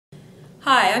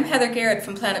Hi, I'm Heather Garrod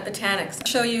from Planet Botanix. I'll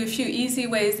show you a few easy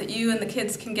ways that you and the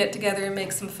kids can get together and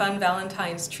make some fun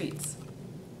Valentine's treats.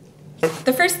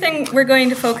 The first thing we're going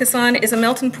to focus on is a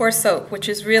melt and pour soap, which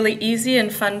is really easy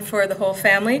and fun for the whole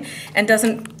family and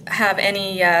doesn't have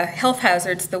any health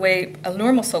hazards the way a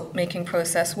normal soap making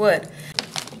process would.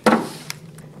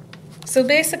 So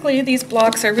basically these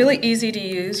blocks are really easy to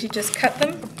use. You just cut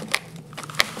them.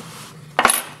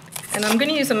 And I'm going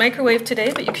to use a microwave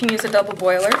today, but you can use a double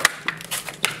boiler.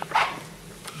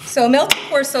 So melt and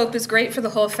pour soap is great for the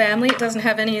whole family. It doesn't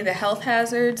have any of the health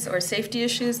hazards or safety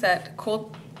issues that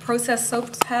cold processed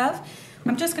soaps have.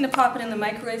 I'm just going to pop it in the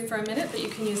microwave for a minute, but you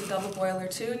can use a double boiler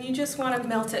too, and you just want to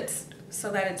melt it so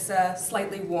that it's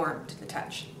slightly warm to the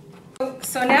touch.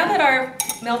 So now that our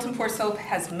melt and pour soap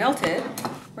has melted,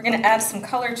 we're going to add some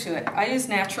color to it. I use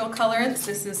natural colorants.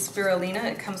 This is spirulina.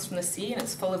 It comes from the sea and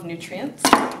it's full of nutrients,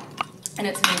 and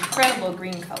it's an incredible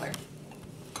green color.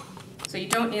 So you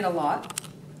don't need a lot.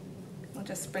 I'll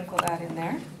just sprinkle that in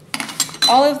there.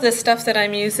 All of the stuff that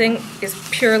I'm using is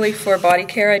purely for body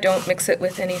care. I don't mix it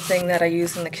with anything that I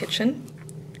use in the kitchen.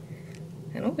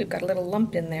 And oh, we've got a little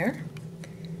lump in there.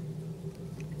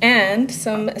 And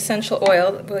some essential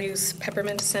oil. We'll use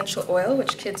peppermint essential oil,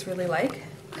 which kids really like,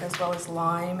 as well as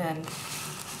lime and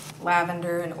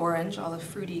lavender and orange, all the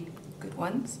fruity good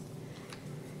ones.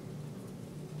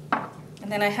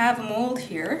 And then I have a mold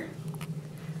here.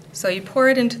 So you pour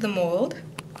it into the mold.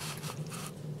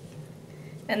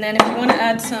 And then if you want to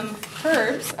add some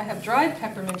herbs, I have dried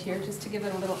peppermint here just to give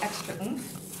it a little extra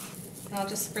oomph. And I'll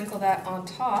just sprinkle that on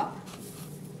top.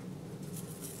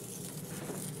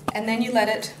 And then you let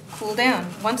it cool down.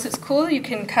 Once it's cool, you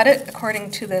can cut it according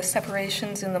to the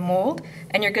separations in the mold,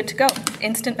 and you're good to go.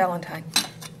 Instant Valentine.